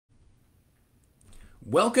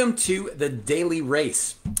Welcome to the Daily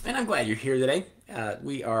Race, and I'm glad you're here today.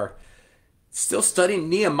 We are still studying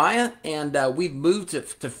Nehemiah, and we've moved to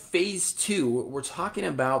phase two. We're talking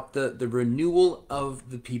about the renewal of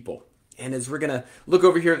the people. And as we're going to look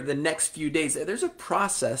over here the next few days, there's a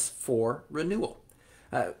process for renewal.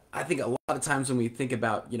 I think a lot of times when we think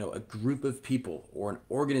about, a group of people or an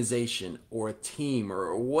organization or a team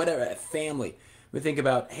or whatever, a family, we think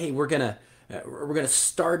about, hey, we're gonna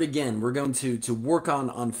start again. We're going to work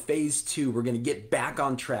on phase two. We're gonna get back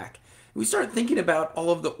on track. We start thinking about all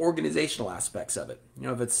of the organizational aspects of it.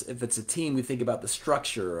 If it's a team, we think about the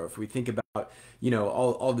structure, or if we think about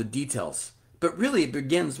all the details. But really, it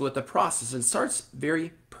begins with the process and starts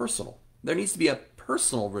very personal. There needs to be a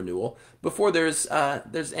personal renewal before there's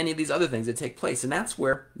any of these other things that take place, and that's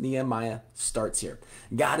where Nehemiah starts here.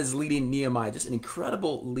 God is leading Nehemiah, just an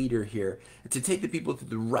incredible leader here, to take the people through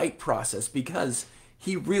the right process because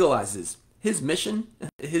he realizes his mission,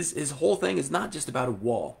 his whole thing is not just about a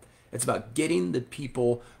wall. It's about getting the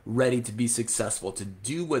people ready to be successful, to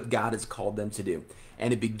do what God has called them to do,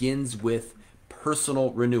 and it begins with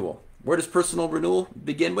personal renewal. Where does personal renewal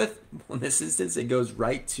begin with? Well, in this instance, it goes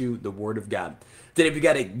right to the Word of God. Today, we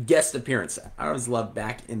got a guest appearance. I always loved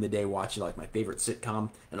back in the day watching like my favorite sitcom,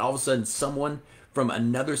 and all of a sudden someone from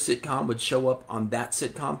another sitcom would show up on that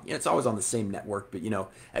sitcom. It's always on the same network, but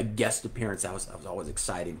a guest appearance, that was always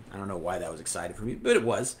exciting. I don't know why that was exciting for me, but it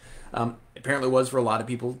was. Apparently it was for a lot of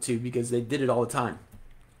people too, because they did it all the time.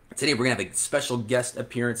 Today, we're going to have a special guest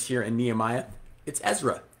appearance here in Nehemiah. It's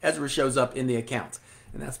Ezra. Ezra shows up in the account.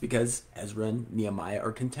 And that's because Ezra and Nehemiah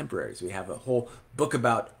are contemporaries. We have a whole book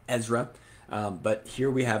about Ezra, but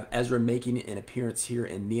here we have Ezra making an appearance here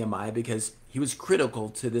in Nehemiah because he was critical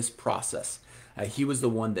to this process. He was the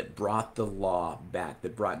one that brought the law back,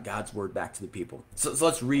 that brought God's word back to the people. So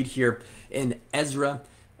let's read here in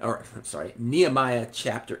Nehemiah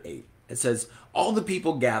chapter 8. It says, "All the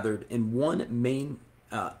people gathered in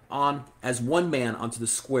as one man onto the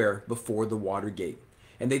square before the water gate.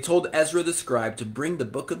 And they told Ezra the scribe to bring the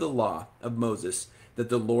book of the law of Moses that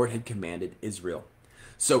the Lord had commanded Israel.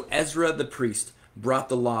 So Ezra the priest brought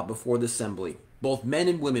the law before the assembly, both men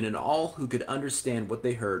and women and all who could understand what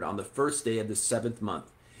they heard on the first day of the 7th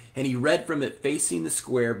month. And he read from it facing the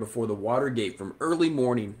square before the water gate from early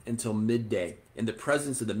morning until midday, in the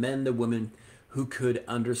presence of the men and the women who could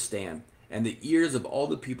understand. And the ears of all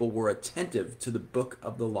the people were attentive to the book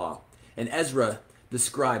of the law. And Ezra the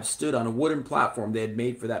scribe stood on a wooden platform they had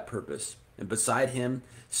made for that purpose. And beside him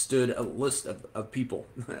stood a list of people."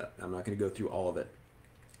 I'm not going to go through all of it.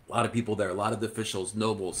 A lot of people there, a lot of the officials,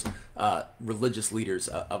 nobles, religious leaders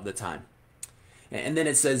of the time. And then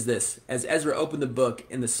it says this, "As Ezra opened the book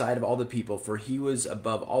in the sight of all the people, for he was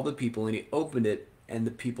above all the people, and he opened it, and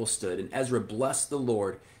the people stood. And Ezra blessed the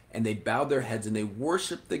Lord, and they bowed their heads, and they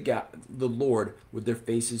worshiped the Lord with their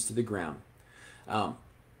faces to the ground."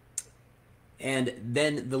 And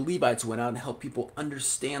then the Levites went out and helped people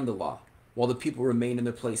understand the law while the people remained in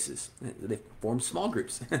their places. They formed small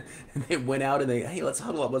groups. They went out and hey, let's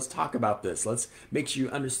huddle up. Let's talk about this. Let's make sure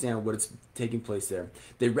you understand what is taking place there.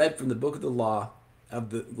 They read from the book of the law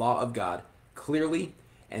of God clearly,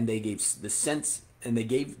 and they gave the sense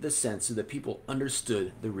so that people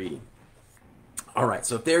understood the reading. All right,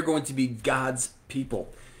 so if they're going to be God's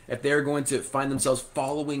people, if they're going to find themselves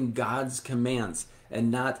following God's commands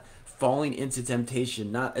and not falling into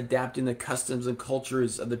temptation, not adapting the customs and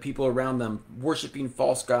cultures of the people around them, worshiping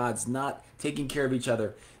false gods, not taking care of each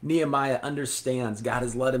other, Nehemiah understands God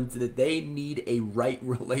has led him to that they need a right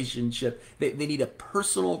relationship. They need a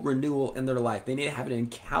personal renewal in their life. They need to have an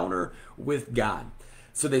encounter with God.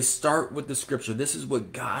 So they start with the scripture. This is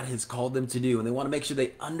what God has called them to do, and they want to make sure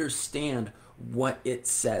they understand what it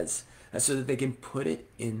says so that they can put it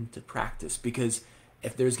into practice. Because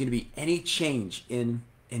if there's going to be any change in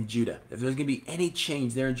Judah, if there's going to be any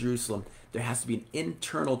change there in Jerusalem, there has to be an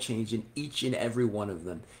internal change in each and every one of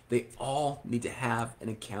them. They all need to have an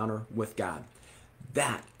encounter with God.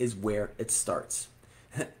 That is where it starts.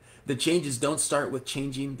 The changes don't start with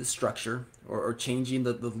changing the structure or changing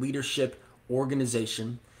the leadership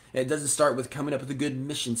organization. It doesn't start with coming up with a good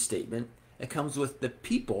mission statement. It comes with the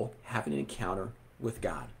people having an encounter with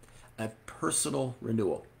God, a personal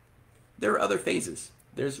renewal. There are other phases.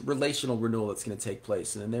 There's relational renewal that's going to take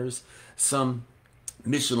place, and then there's some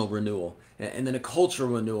missional renewal, and then a cultural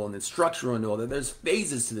renewal, and then structural renewal. There's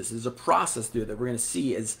phases to this. There's a process through it that we're going to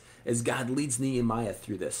see as God leads Nehemiah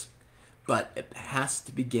through this. But it has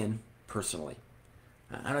to begin personally.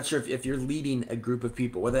 I'm not sure if you're leading a group of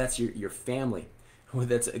people, whether that's your family,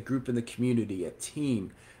 whether that's a group in the community, a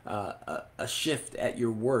team, a shift at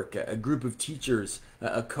your work, a group of teachers,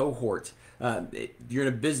 a cohort. You're in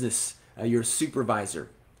a business, you're a supervisor.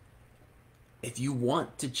 If you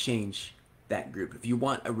want to change that group, if you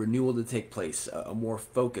want a renewal to take place, a more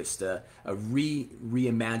focused,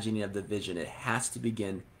 reimagining of the vision, it has to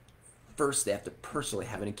begin first. They have to personally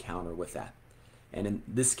have an encounter with that. And in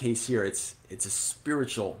this case here, it's a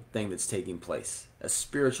spiritual thing that's taking place, a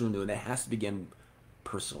spiritual renewal that has to begin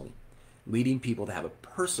personally. Leading people to have a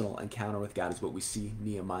personal encounter with God is what we see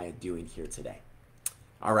Nehemiah doing here today.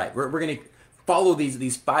 All right, we're going to follow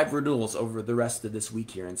these 5 renewals over the rest of this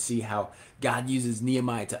week here and see how God uses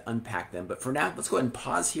Nehemiah to unpack them. But for now, let's go ahead and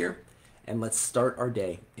pause here and let's start our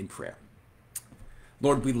day in prayer.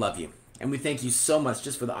 Lord, we love you and we thank you so much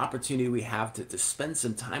just for the opportunity we have to spend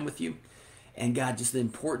some time with you. And God, just the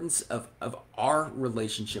importance of our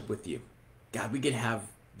relationship with you. God, we can have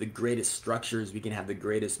the greatest structures, we can have the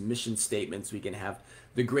greatest mission statements, we can have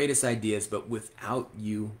the greatest ideas, but without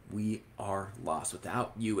you, we are lost.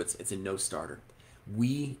 Without you, it's a no-starter.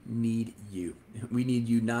 We need you. We need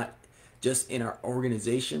you not just in our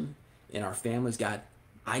organization, in our families. God,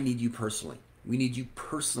 I need you personally. We need you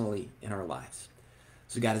personally in our lives.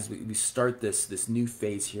 So God, as we start this new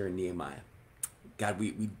phase here in Nehemiah, God,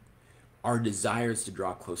 our desire is to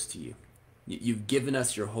draw close to you. You've given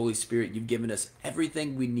us your Holy Spirit. You've given us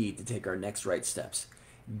everything we need to take our next right steps.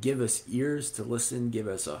 Give us ears to listen. Give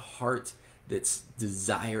us a heart that's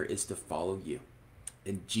desire is to follow you.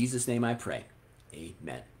 In Jesus' name I pray.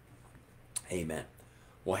 Amen. Amen.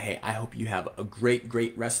 Well, hey, I hope you have a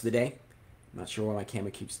great rest of the day. I'm not sure why my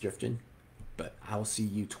camera keeps drifting, but I will see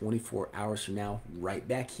you 24 hours from now right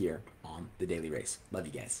back here on The Daily Race. Love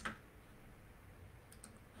you guys.